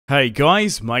Hey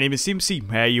guys, my name is Simpzy.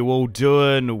 How you all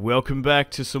doing? Welcome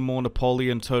back to some more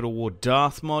Napoleon Total War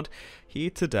Darthmod here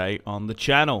today on the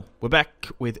channel. We're back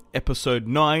with episode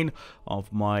 9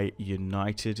 of my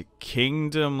United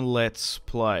Kingdom Let's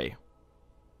Play.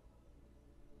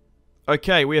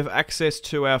 Okay, we have access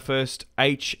to our first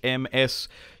HMS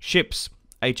ships.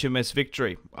 HMS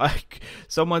Victory.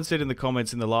 Someone said in the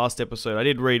comments in the last episode, I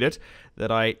did read it,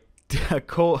 that I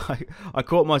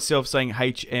caught myself saying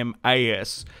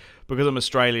HMAS because I'm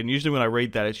Australian. Usually when I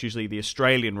read that, it's usually the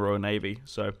Australian Royal Navy.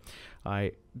 So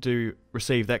I do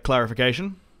receive that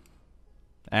clarification.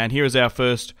 And here is our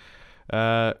first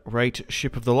rate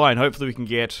ship of the line. Hopefully we can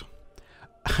get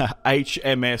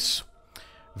HMS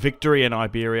Victory and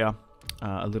Iberia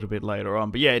a little bit later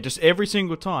on. But yeah, just every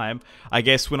single time, I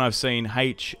guess when I've seen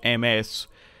HMS,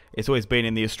 it's always been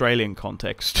in the Australian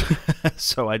context.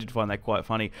 So I did find that quite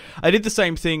funny. I did the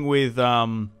same thing with,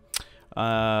 when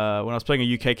I was playing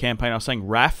a UK campaign, I was saying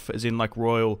RAF, as in like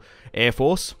Royal Air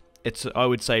Force. I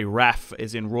would say RAF,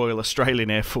 as in Royal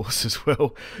Australian Air Force as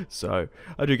well. So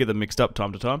I do get them mixed up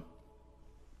time to time.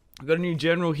 I've got a new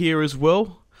general here as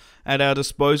well at our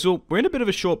disposal. We're in a bit of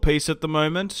a short peace at the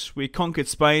moment. We conquered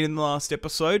Spain in the last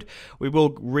episode. We will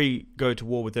go to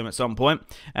war with them at some point.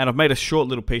 And I've made a short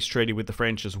little peace treaty with the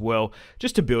French as well,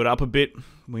 just to build up a bit.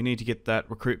 We need to get that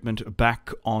recruitment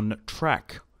back on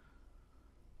track.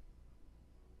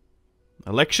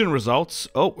 Election results.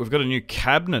 Oh, we've got a new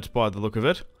cabinet by the look of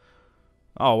it.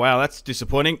 Oh wow, that's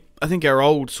disappointing. I think our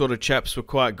old sort of chaps were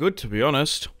quite good, to be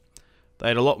honest. They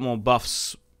had a lot more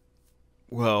buffs,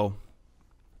 well,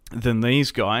 than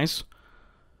these guys.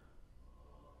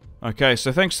 Okay,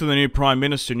 so thanks to the new Prime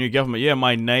Minister, new government, yeah,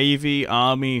 my Navy,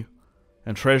 Army,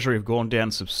 and Treasury have gone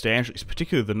down substantially,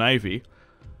 particularly the Navy.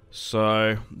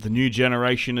 So, the new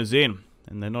generation is in,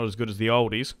 and they're not as good as the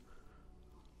oldies.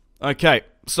 Okay,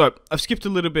 so, I've skipped a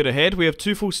little bit ahead. We have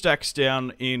 2 full stacks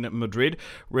down in Madrid,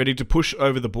 ready to push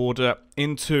over the border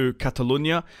into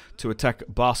Catalonia to attack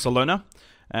Barcelona.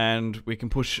 And we can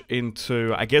push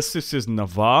into, I guess this is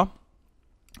Navarre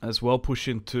as well, push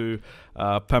into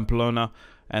Pamplona,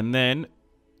 and then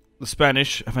the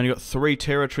Spanish have only got 3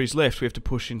 territories left. We have to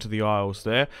push into the Isles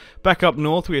there. Back up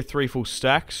north, we have 3 full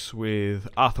stacks with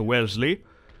Arthur Wellesley,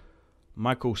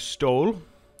 Michael Stoll,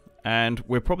 and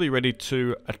we're probably ready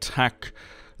to attack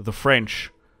the French.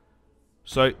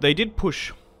 So they did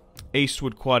push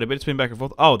eastward quite a bit. It's been back and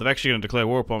forth. Oh, they're actually going to declare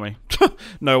war upon me.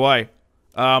 No way.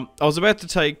 I was about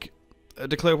to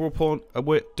declare war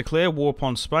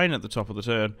upon Spain at the top of the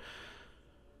turn.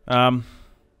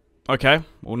 Okay,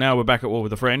 well now we're back at war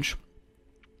with the French.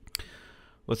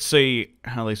 Let's see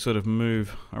how they sort of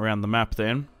move around the map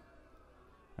then.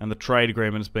 And the trade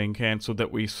agreement is being cancelled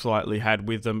that we slightly had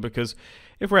with them, because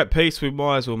if we're at peace, we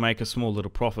might as well make a small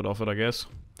little profit off it, I guess.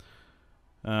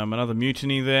 Another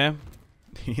mutiny there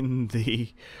in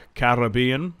the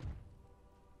Caribbean.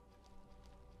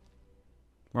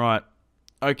 Right,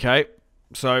 okay.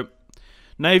 So,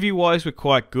 Navy-wise, we're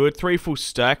quite good. 3 full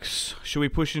stacks. Should we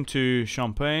push into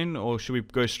Champagne, or should we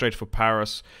go straight for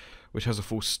Paris, which has a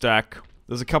full stack?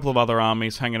 There's a couple of other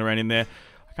armies hanging around in there.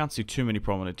 I can't see too many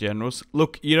prominent generals.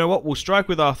 Look, you know what? We'll strike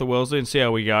with Arthur Wellesley and see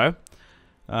how we go.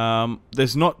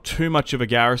 There's not too much of a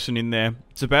garrison in there.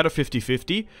 It's about a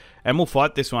 50-50, and we'll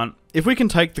fight this one. If we can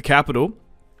take the capital,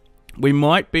 we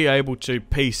might be able to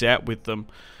peace out with them,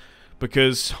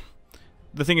 because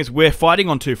the thing is, we're fighting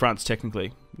on 2 fronts,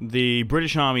 technically. The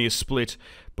British army is split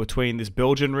between this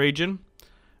Belgian region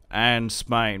and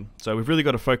Spain. So we've really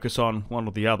got to focus on one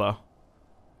or the other.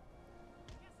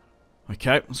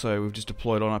 Okay, so we've just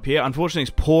deployed on up here. Unfortunately,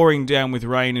 it's pouring down with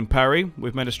rain in Paris.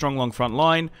 We've made a strong long front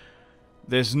line.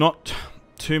 There's not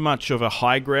too much of a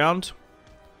high ground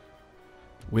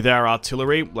with our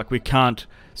artillery. Like, we can't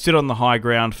sit on the high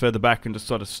ground further back and just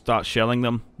sort of start shelling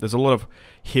them. There's a lot of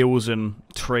hills and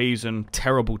trees and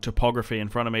terrible topography in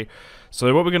front of me.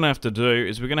 So what we're going to have to do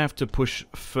is we're going to have to push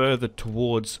further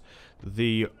towards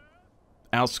the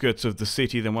outskirts of the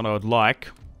city than what I would like.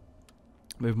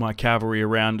 Move my cavalry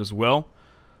around as well.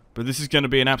 But this is going to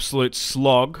be an absolute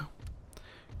slog,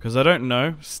 because I don't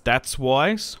know,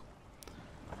 stats-wise,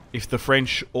 if the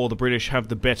French or the British have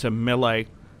the better melee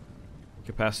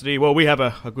capacity. Well, we have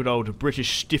a good old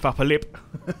British stiff upper lip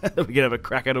that we can have a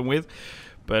crack at them with.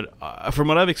 But from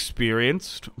what I've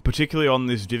experienced, particularly on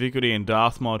this difficulty in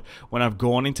Darthmod, when I've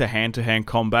gone into hand-to-hand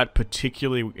combat,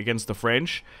 particularly against the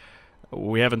French,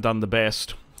 we haven't done the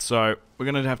best. So we're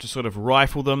going to have to sort of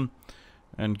rifle them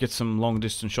and get some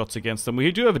long-distance shots against them.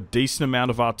 We do have a decent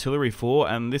amount of artillery for,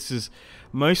 and this is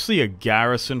mostly a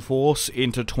garrison force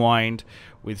intertwined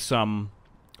with some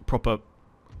proper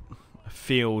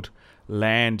field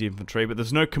land infantry, but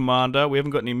there's no commander. We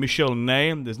haven't got any Michel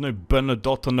Ney. There's no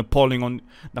Bernadotte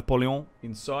Napoleon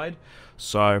inside.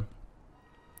 So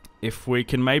if we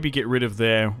can maybe get rid of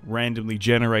their randomly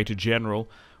generated general,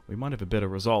 we might have a better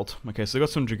result. Okay, so they've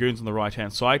got some dragoons on the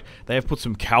right-hand side. They have put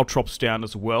some caltrops down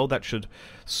as well. That should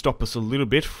stop us a little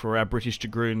bit for our British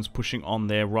dragoons pushing on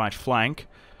their right flank.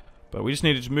 But we just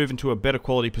needed to move into a better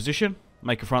quality position,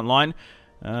 make a front line.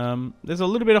 There's a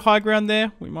little bit of high ground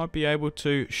there. We might be able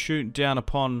to shoot down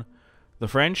upon the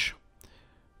French.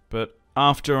 But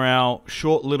after our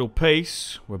short little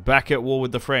peace, we're back at war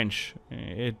with the French.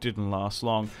 It didn't last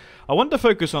long. I wanted to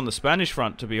focus on the Spanish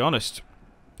front, to be honest,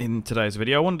 in today's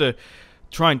video. I wanted to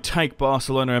try and take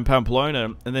Barcelona and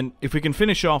Pamplona, and then if we can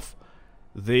finish off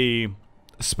the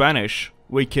Spanish,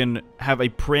 we can have a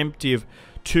preemptive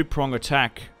two-prong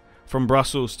attack from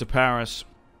Brussels to Paris,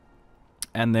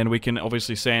 and then we can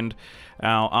obviously send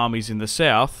our armies in the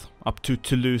south up to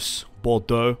Toulouse,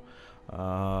 Bordeaux,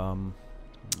 I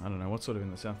don't know, what's sort of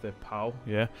in the south there, Pau,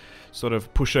 yeah, sort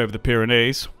of push over the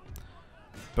Pyrenees.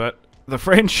 But the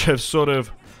French have sort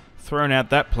of thrown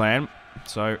out that plan,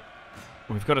 so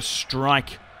we've got to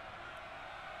strike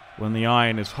when the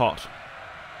iron is hot.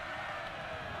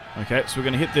 Okay, so we're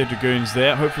going to hit their dragoons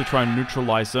there, hopefully try and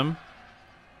neutralize them,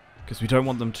 because we don't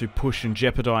want them to push and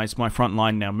jeopardize my front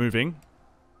line now moving.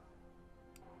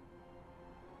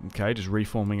 Okay, just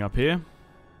reforming up here.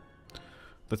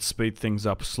 Let's speed things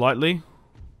up slightly.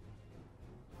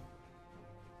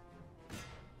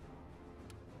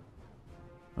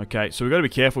 Okay, so we've got to be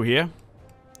careful here,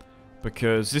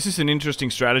 because this is an interesting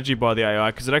strategy by the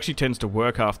AI, because it actually tends to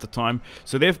work half the time.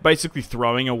 So they're basically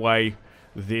throwing away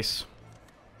this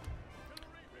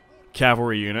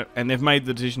cavalry unit, and they've made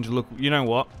the decision to look, you know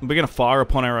what, we're going to fire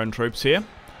upon our own troops here,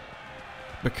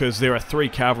 because there are 3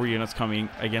 cavalry units coming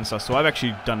against us. So I've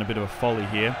actually done a bit of a folly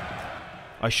here.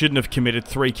 I shouldn't have committed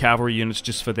 3 cavalry units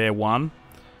just for their 1,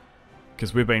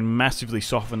 because we've been massively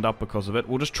softened up because of it.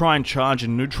 We'll just try and charge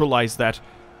and neutralize that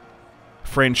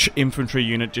French infantry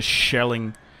unit just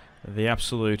shelling the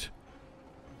absolute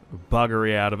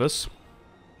buggery out of us.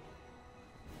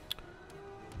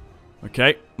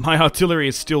 Okay, my artillery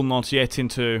is still not yet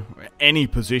into any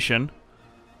position.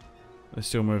 They're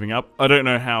still moving up. I don't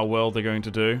know how well they're going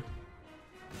to do.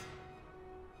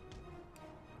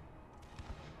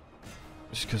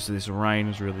 Just because this rain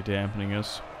is really dampening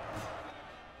us.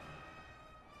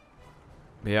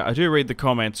 But yeah, I do read the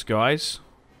comments, guys.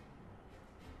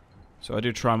 So I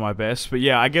do try my best. But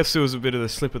yeah, I guess it was a bit of a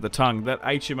slip of the tongue. That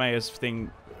HMAS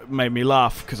thing made me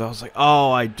laugh, because I was like,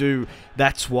 oh, I do.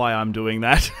 That's why I'm doing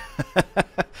that.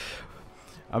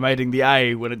 I'm adding the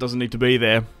A when it doesn't need to be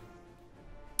there.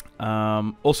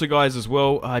 Also, guys, as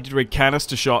well, I did read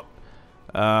canister shot.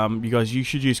 You guys, you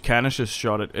should use canister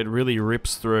shot. It really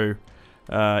rips through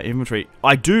infantry.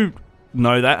 I do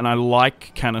know that, and I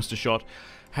like canister shot.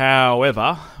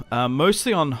 However,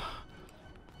 mostly on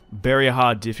very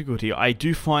hard difficulty, I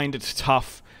do find it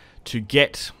tough to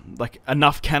get like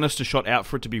enough canister shot out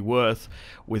for it to be worth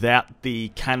without the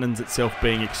cannons itself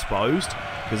being exposed,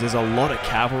 because there's a lot of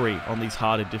cavalry on these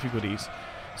harder difficulties.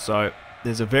 So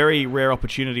there's a very rare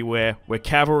opportunity where we're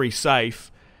cavalry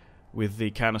safe with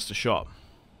the canister shot.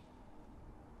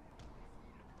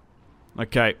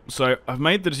 Okay, so I've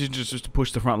made the decision just to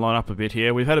push the front line up a bit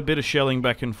here. We've had a bit of shelling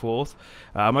back and forth.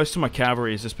 Most of my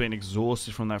cavalry has just been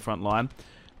exhausted from that front line.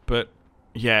 But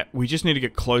yeah, we just need to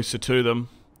get closer to them.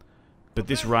 But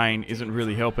this rain isn't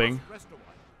really helping.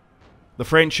 The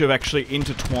French have actually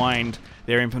intertwined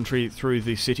their infantry through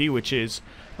the city, which is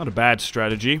not a bad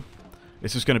strategy.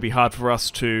 It's just going to be hard for us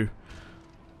to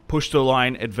push the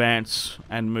line, advance,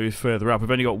 and move further up.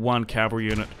 We've only got 1 cavalry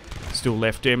unit still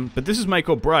left in. But this is make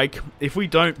or break. If we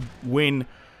don't win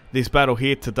this battle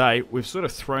here today, we've sort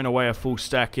of thrown away a full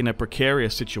stack in a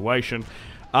precarious situation.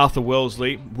 Arthur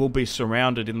Wellesley will be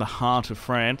surrounded in the heart of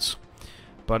France.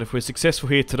 But if we're successful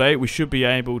here today, we should be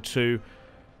able to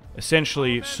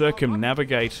essentially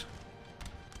circumnavigate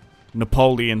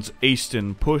Napoleon's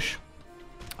eastern push.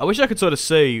 I wish I could sort of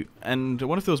see, and I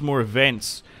wonder if there was more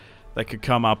events that could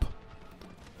come up,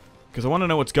 because I want to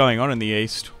know what's going on in the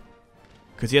east,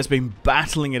 because he has been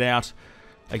battling it out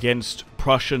against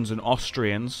Prussians and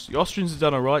Austrians. The Austrians have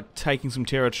done alright, taking some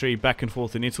territory back and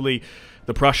forth in Italy.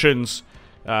 The Prussians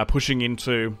pushing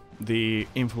into the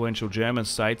influential German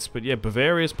states. But yeah,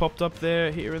 Bavaria's popped up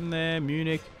there, here and there,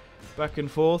 Munich, back and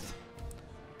forth.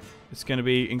 It's going to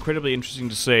be incredibly interesting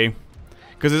to see,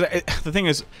 because the thing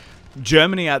is,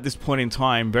 Germany at this point in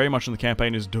time, very much in the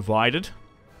campaign, is divided.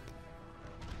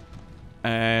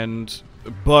 And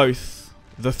both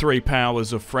the 3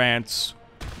 powers of France,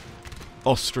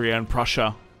 Austria and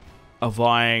Prussia are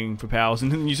vying for powers.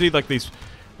 And then you see like these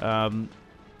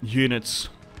units,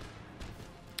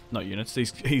 not units,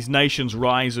 these nations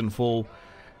rise and fall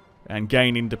and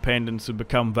gain independence and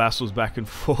become vassals back and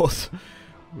forth,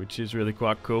 which is really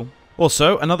quite cool.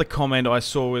 Also, another comment I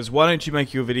saw was, why don't you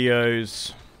make your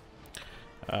videos,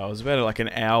 it was about like an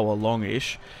hour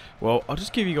long-ish. Well, I'll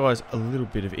just give you guys a little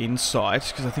bit of insight,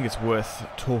 because I think it's worth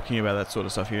talking about that sort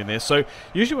of stuff here and there. So,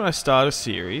 usually when I start a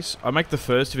series, I make the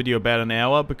first video about an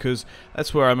hour, because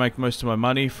that's where I make most of my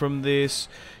money from this.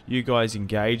 You guys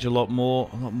engage a lot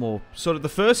more. Sort of the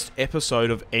first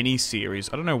episode of any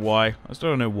series, I don't know why, I still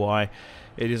don't know why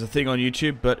it is a thing on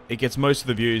YouTube, but it gets most of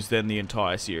the views than the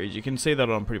entire series. You can see that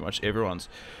on pretty much everyone's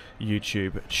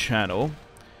YouTube channel.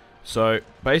 So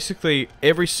basically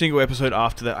every single episode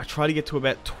after that I try to get to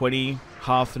about 20,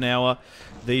 half an hour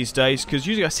these days, because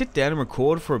usually I sit down and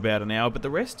record for about an hour, but the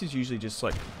rest is usually just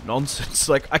like nonsense.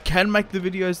 Like, I can make the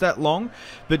videos that long,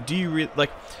 but do you really,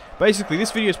 like, basically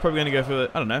this video is probably going to go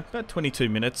for, I don't know, about 22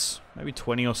 minutes, maybe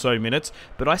 20 or so minutes,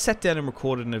 but I sat down and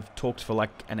recorded and have talked for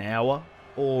like an hour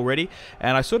already,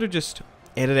 and I sort of just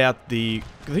edit out the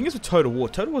thing is with Total War.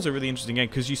 Total War is a really interesting game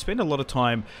because you spend a lot of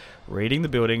time reading the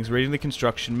buildings, reading the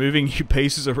construction, moving your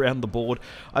pieces around the board.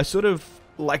 I sort of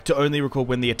like to only record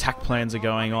when the attack plans are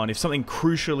going on. If something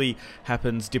crucially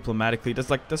happens diplomatically,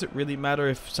 does it really matter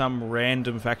if some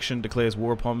random faction declares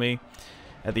war upon me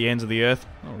at the ends of the earth?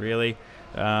 Not really.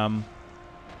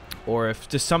 Or if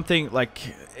just something like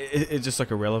it's just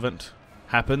like irrelevant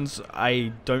happens,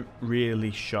 I don't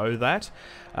really show that.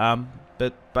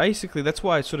 But basically that's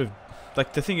why I sort of,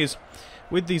 like, the thing is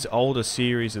with these older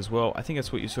series as well, I think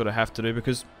that's what you sort of have to do,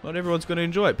 because not everyone's going to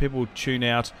enjoy it. People tune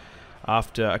out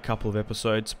after a couple of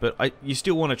episodes, but you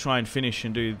still want to try and finish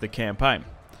and do the campaign.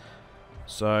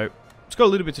 So it's got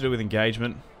a little bit to do with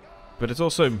engagement, but it's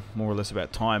also more or less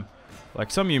about time.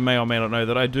 Like, some of you may or may not know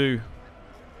that I do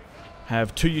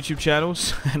have 2 YouTube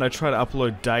channels and I try to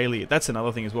upload daily. That's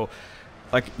another thing as well.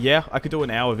 Like, yeah, I could do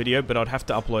an hour video, but I'd have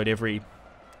to upload every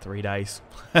 3 days,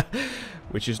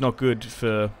 which is not good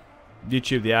for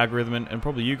YouTube, the algorithm, and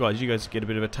probably you guys. You guys get a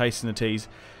bit of a taste in the teas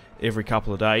every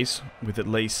couple of days with at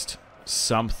least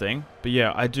something. But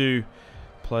yeah, I do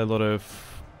play a lot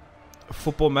of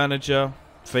Football Manager,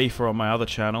 FIFA on my other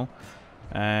channel,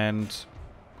 and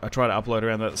I try to upload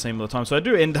around that at the same time. So I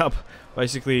do end up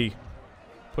basically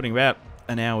putting about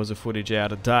an hour's of footage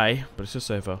out a day, but it's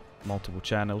just over multiple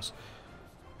channels.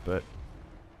 But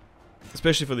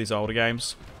especially for these older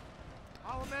games,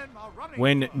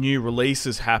 when new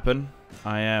releases happen,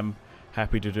 I am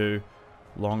happy to do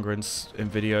longer and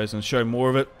videos and show more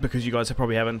of it, because you guys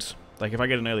probably haven't, like, if I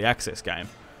get an early access game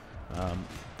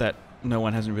that no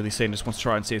one hasn't really seen, just wants to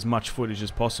try and see as much footage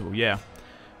as possible, yeah.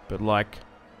 But, like,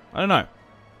 I don't know,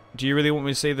 do you really want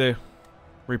me to see the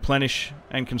replenish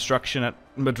and construction at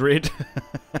Madrid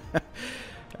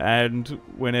and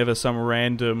whenever some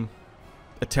random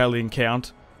Italian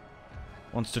count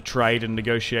wants to trade and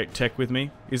negotiate tech with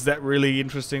me? Is that really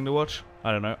interesting to watch?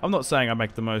 I don't know. I'm not saying I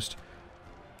make the most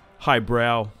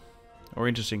highbrow or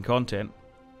interesting content.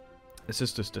 It's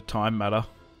just a time matter.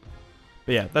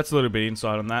 But yeah, that's a little bit of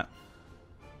insight on that.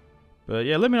 But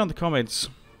yeah, let me know in the comments.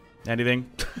 Anything.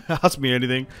 Ask me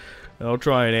anything, and I'll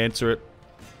try and answer it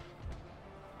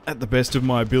at the best of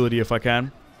my ability if I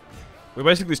can. We're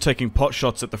basically just taking pot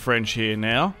shots at the French here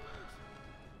now.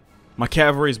 My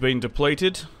cavalry's been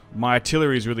depleted. My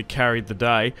artillery's really carried the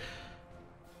day.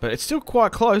 But it's still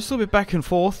quite close, a little bit back and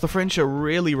forth. The French are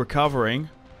really recovering,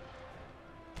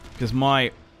 because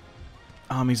my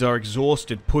armies are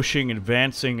exhausted, pushing,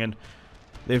 advancing, and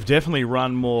they've definitely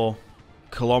run more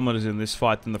kilometers in this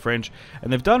fight than the French.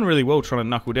 And they've done really well trying to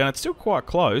knuckle down. It's still quite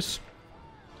close.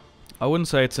 I wouldn't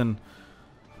say it's an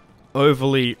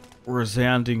overly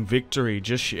resounding victory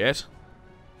just yet,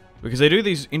 because they do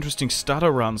these interesting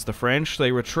stutter runs, the French.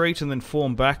 They retreat and then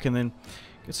form back and then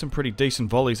get some pretty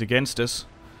decent volleys against us.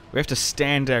 We have to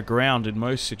stand our ground in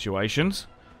most situations.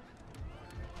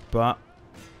 But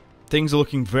things are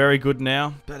looking very good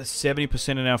now. About a 70%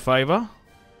 in our favour.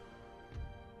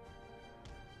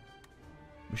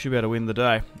 We should be able to win the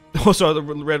day. Also, I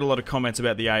read a lot of comments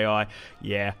about the AI.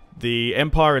 Yeah, the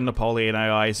Empire and Napoleon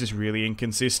AI is just really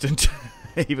inconsistent.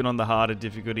 Even on the harder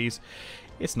difficulties,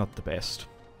 it's not the best.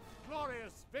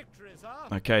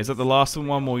 Okay, is that the last one?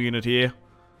 One more unit here.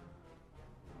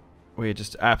 We're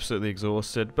just absolutely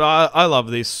exhausted. But I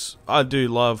love this. I do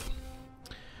love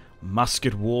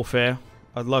musket warfare.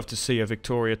 I'd love to see a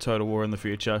Victoria Total War in the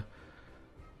future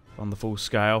on the full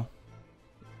scale.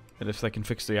 And if they can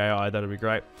fix the AI, that'd be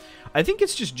great. I think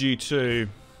it's just due to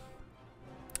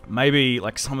maybe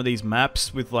like some of these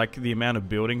maps with like the amount of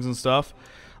buildings and stuff.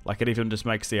 Like, it even just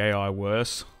makes the AI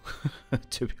worse,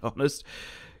 to be honest.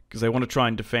 Because they want to try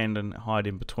and defend and hide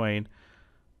in between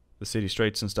the city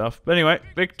streets and stuff. But anyway,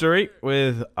 victory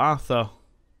with Arthur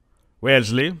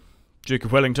Wellesley, Duke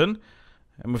of Wellington.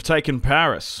 And we've taken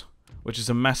Paris, which is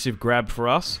a massive grab for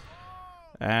us.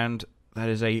 And that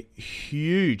is a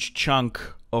huge chunk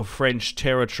of French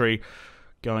territory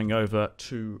going over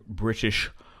to British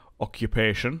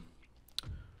occupation.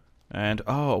 And,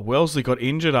 oh, Wellesley got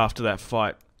injured after that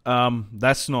fight.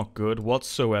 That's not good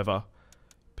whatsoever.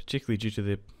 Particularly due to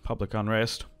the public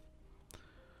unrest.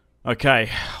 Okay,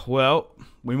 well,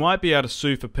 we might be able to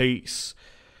sue for peace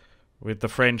with the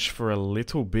French for a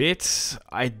little bit.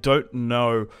 I don't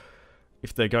know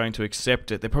if they're going to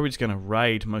accept it. They're probably just going to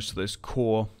raid most of those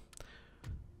core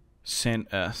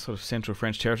sort of central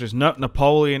French territories. No,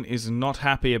 Napoleon is not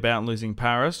happy about losing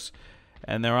Paris,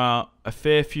 and there are a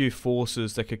fair few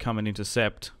forces that could come and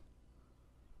intercept.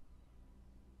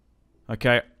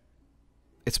 Okay,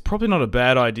 it's probably not a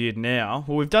bad idea now.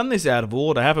 Well, we've done this out of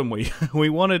order, haven't we? I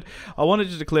wanted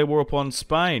to declare war upon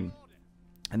Spain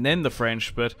and then the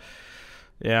French, but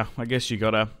yeah, I guess you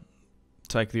gotta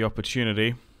take the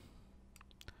opportunity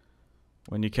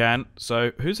when you can.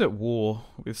 So, who's at war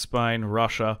with Spain?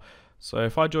 Russia. So,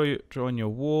 if I join your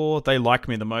war, they like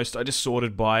me the most. I just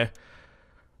sorted by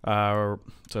sort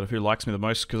of who likes me the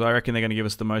most, because I reckon they're going to give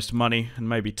us the most money and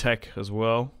maybe tech as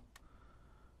well.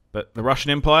 But the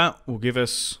Russian Empire will give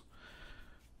us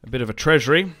a bit of a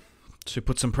treasury to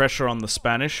put some pressure on the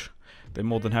Spanish. They're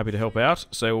more than happy to help out.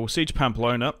 So we'll siege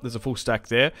Pamplona. There's a full stack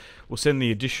there. We'll send the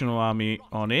additional army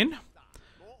on in.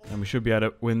 And we should be able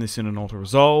to win this in an auto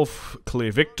resolve.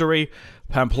 Clear victory.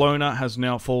 Pamplona has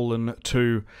now fallen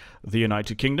to the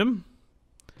United Kingdom.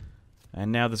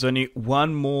 And now there's only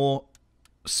one more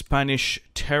Spanish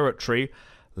territory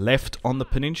left on the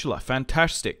peninsula.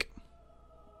 Fantastic.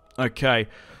 Okay,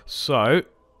 so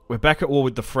we're back at war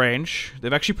with the French.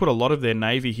 They've actually put a lot of their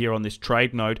navy here on this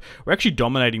trade node. We're actually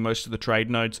dominating most of the trade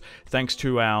nodes thanks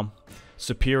to our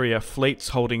superior fleets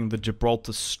holding the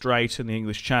Gibraltar Strait and the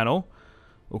English Channel.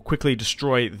 We'll quickly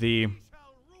destroy the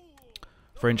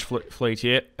French fleet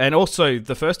here. And also,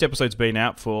 the first episode's been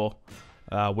out for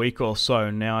a week or so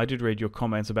now. I did read your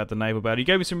comments about the naval battle. You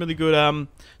gave me some really good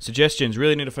suggestions.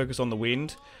 Really need to focus on the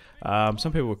wind.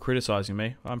 Some people were criticising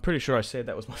me. I'm pretty sure I said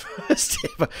that was my first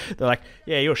ever. They're like,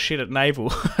 yeah, you're shit at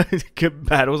naval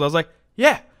battles. I was like,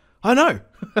 yeah, I know.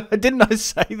 Didn't I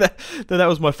say that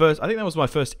was my first? I think that was my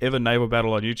first ever naval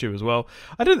battle on YouTube as well.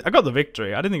 I got the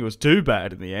victory. I didn't think it was too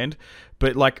bad in the end.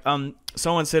 But like,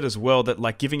 someone said as well that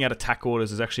like giving out attack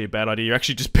orders is actually a bad idea. You're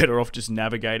actually just better off just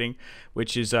navigating,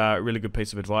 which is a really good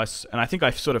piece of advice. And I think I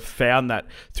sort of found that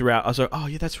throughout. I was like, oh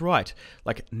yeah, that's right.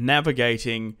 Like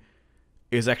navigating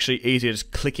is actually easier,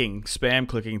 just clicking, spam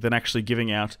clicking, than actually giving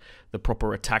out the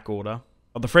proper attack order.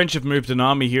 The French have moved an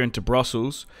army here into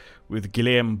Brussels with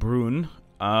Guillaume Brun.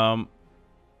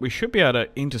 We should be able to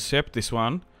intercept this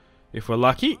one if we're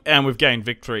lucky, and we've gained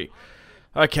victory.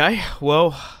 Okay,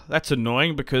 well, that's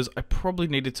annoying because I probably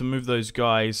needed to move those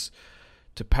guys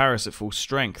to Paris at full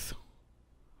strength.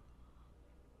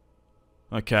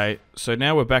 Okay, so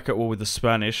now we're back at war with the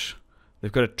Spanish.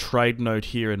 They've got a trade node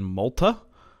here in Malta.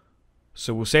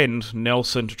 So we'll send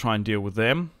Nelson to try and deal with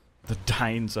them. The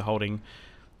Danes are holding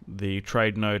the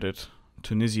trade node at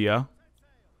Tunisia.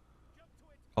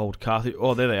 Old Carthage.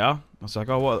 Oh, there they are. I was like,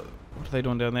 oh, what are they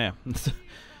doing down there?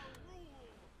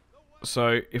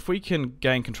 So, if we can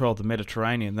gain control of the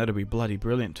Mediterranean, that'd be bloody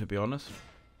brilliant, to be honest.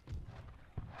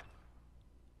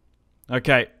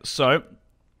 Okay, so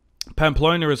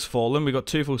Pamplona has fallen. We've got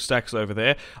 2 full stacks over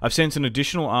there. I've sent an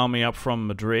additional army up from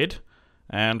Madrid.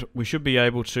 And we should be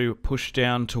able to push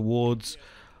down towards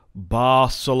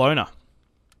Barcelona.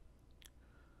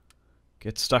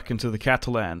 Get stuck into the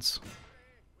Catalans.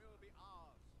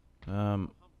 So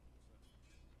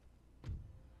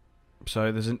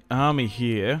there's an army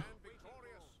here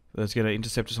that's going to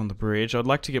intercept us on the bridge. I'd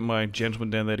like to get my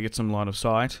gentleman down there to get some line of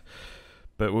sight.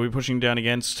 But we'll be pushing down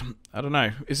against, I don't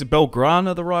know, is it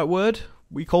Belgrana the right word?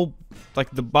 We call,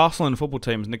 like, the Barcelona football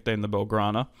team is nicknamed the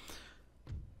Belgrana.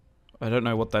 I don't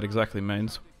know what that exactly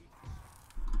means.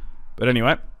 But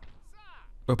anyway,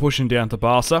 we're pushing down to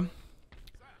Barca.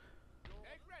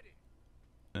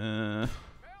 Yeah,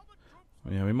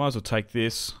 we might as well take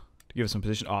this to give us some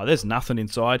position. Oh, there's nothing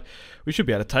inside. We should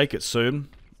be able to take it soon.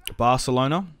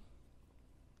 Barcelona.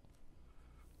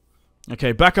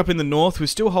 Okay, back up in the north, we're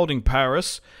still holding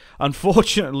Paris.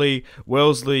 Unfortunately,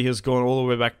 Wellesley has gone all the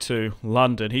way back to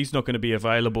London. He's not going to be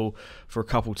available for a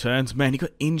couple turns. Man, he got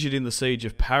injured in the siege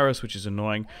of Paris, which is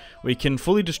annoying. We can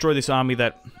fully destroy this army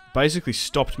that basically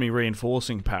stopped me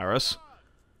reinforcing Paris.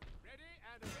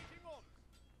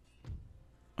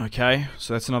 Okay,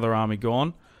 so that's another army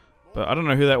gone. But I don't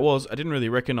know who that was. I didn't really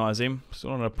recognize him. He's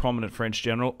not a prominent French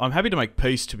general. I'm happy to make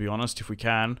peace, to be honest, if we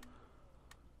can.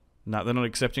 No, they're not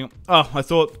accepting it. Oh, I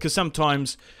thought, because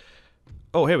sometimes...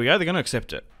 Oh, here we go. They're going to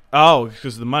accept it. Oh,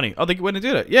 because of the money. Oh, they went and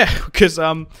did it. Yeah, because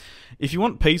if you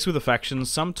want peace with a faction,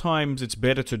 sometimes it's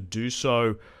better to do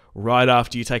so right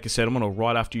after you take a settlement or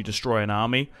right after you destroy an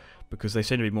army, because they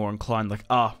seem to be more inclined, like,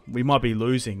 we might be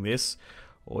losing this,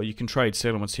 or you can trade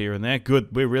settlements here and there.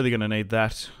 Good, we're really going to need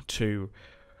that to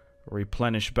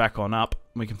replenish back on up.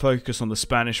 We can focus on the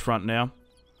Spanish front now.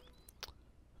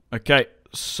 Okay,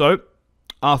 so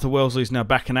Arthur Wellesley's now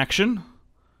back in action,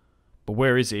 but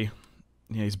where is he?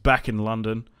 Yeah, he's back in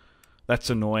London. That's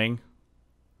annoying.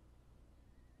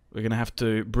 We're going to have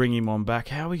to bring him on back.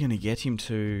 How are we going to get him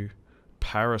to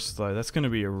Paris, though? That's going to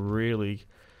be a really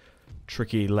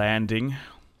tricky landing.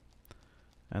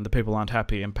 And the people aren't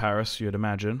happy in Paris, you'd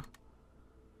imagine.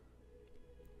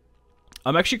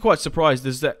 I'm actually quite surprised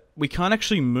is that we can't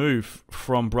actually move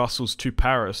from Brussels to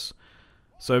Paris.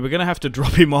 So we're going to have to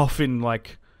drop him off in,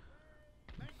 like,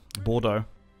 Bordeaux.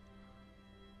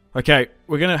 Okay,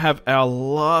 we're going to have our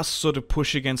last sort of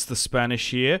push against the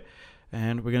Spanish here,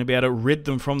 and we're going to be able to rid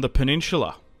them from the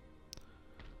peninsula.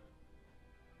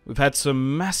 We've had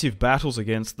some massive battles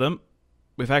against them.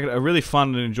 We've had a really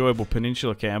fun and enjoyable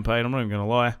peninsula campaign, I'm not even going to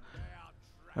lie.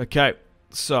 Okay,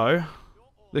 so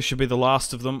this should be the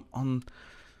last of them on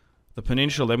the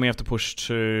peninsula. Then we have to push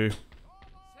to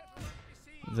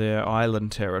their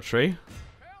island territory.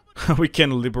 We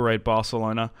can liberate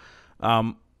Barcelona.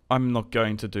 I'm not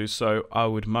going to do so. I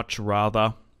would much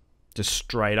rather just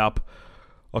straight up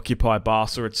occupy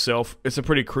Barca itself. It's a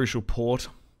pretty crucial port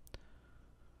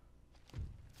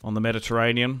on the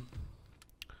Mediterranean.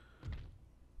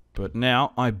 But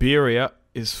now Iberia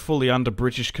is fully under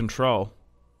British control.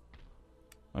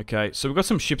 Okay, so we've got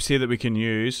some ships here that we can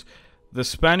use. The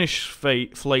Spanish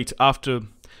fleet, after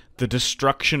the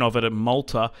destruction of it at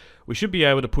Malta, we should be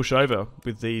able to push over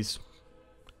with these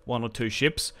 1 or 2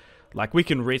 ships. Like, we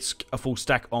can risk a full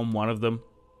stack on one of them,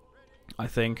 I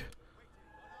think.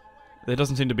 There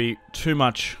doesn't seem to be too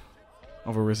much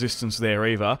of a resistance there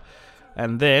either.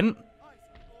 And then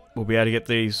we'll be able to get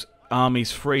these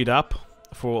armies freed up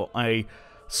for a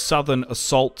southern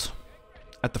assault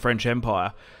at the French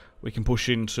Empire. We can push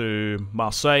into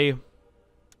Marseille,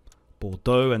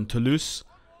 Bordeaux and Toulouse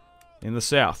in the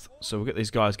south. So we'll get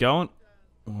these guys going.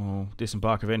 We'll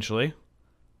disembark eventually.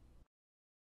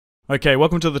 Okay,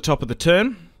 welcome to the top of the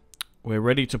turn. We're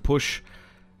ready to push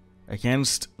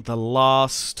against the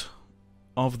last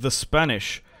of the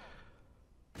Spanish.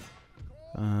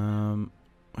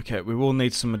 Okay, we will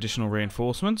need some additional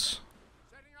reinforcements.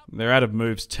 They're out of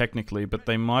moves technically, but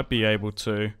they might be able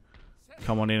to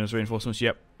come on in as reinforcements.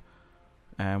 Yep.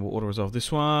 And we'll auto-resolve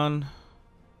this one.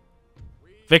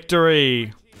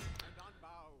 Victory!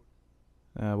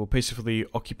 We'll peacefully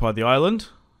occupy the island.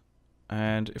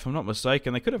 And if I'm not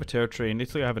mistaken, they could have a territory in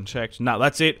Italy. I haven't checked. No,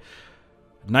 that's it.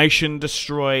 Nation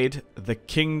destroyed. The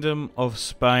Kingdom of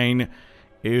Spain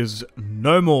is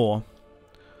no more.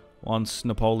 Once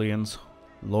Napoleon's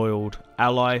loyal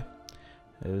ally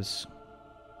has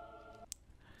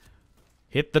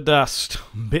hit the dust.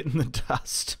 Bitten the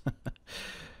dust.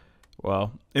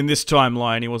 Well, in this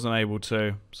timeline, he wasn't able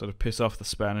to sort of piss off the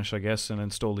Spanish, I guess, and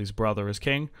install his brother as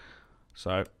king.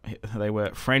 So they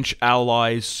were French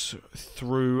allies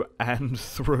through and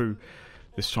through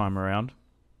this time around.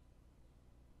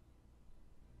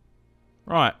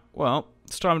 Right, well,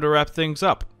 it's time to wrap things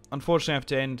up. Unfortunately, I have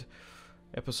to end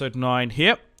episode 9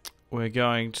 here. We're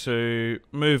going to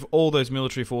move all those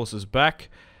military forces back,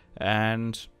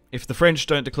 and if the French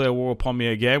don't declare war upon me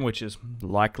again, which is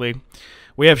likely,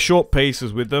 we have short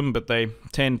peaces with them, but they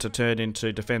tend to turn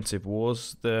into defensive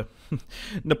wars. The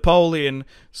Napoleon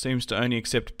seems to only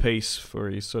accept peace for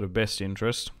his sort of best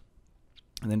interest,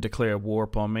 and then declare war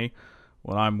upon me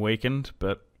when I'm weakened.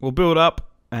 But we'll build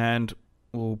up, and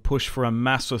we'll push for a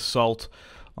mass assault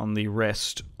on the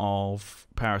rest of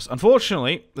Paris.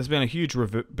 Unfortunately, there's been a huge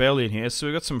rebellion here, so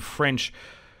we've got some French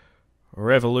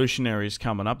revolutionaries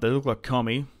coming up. They look like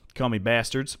commie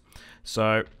bastards.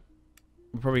 So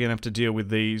we're probably going to have to deal with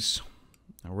these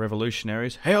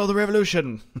revolutionaries. Hail the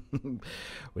revolution!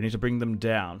 We need to bring them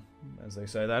down, as they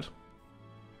say that.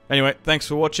 Anyway, thanks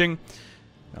for watching.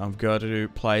 I've got to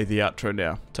play the outro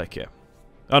now. Take care.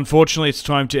 Unfortunately, it's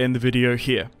time to end the video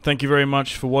here. Thank you very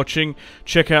much for watching.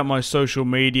 Check out my social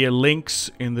media links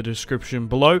in the description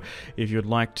below if you'd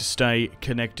like to stay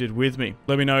connected with me.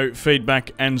 Let me know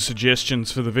feedback and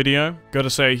suggestions for the video. Got to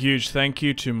say a huge thank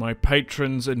you to my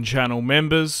patrons and channel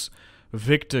members.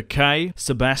 Victor K,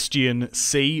 Sebastian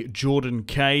C, Jordan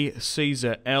K,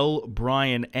 Caesar L,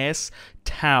 Brian S,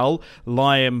 Tal,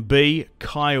 Liam B,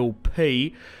 Kyle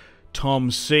P,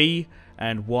 Tom C,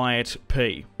 and Wyatt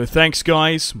P. So thanks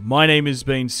guys, my name has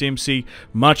been Simpzy,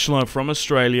 much love from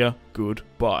Australia,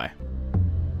 goodbye.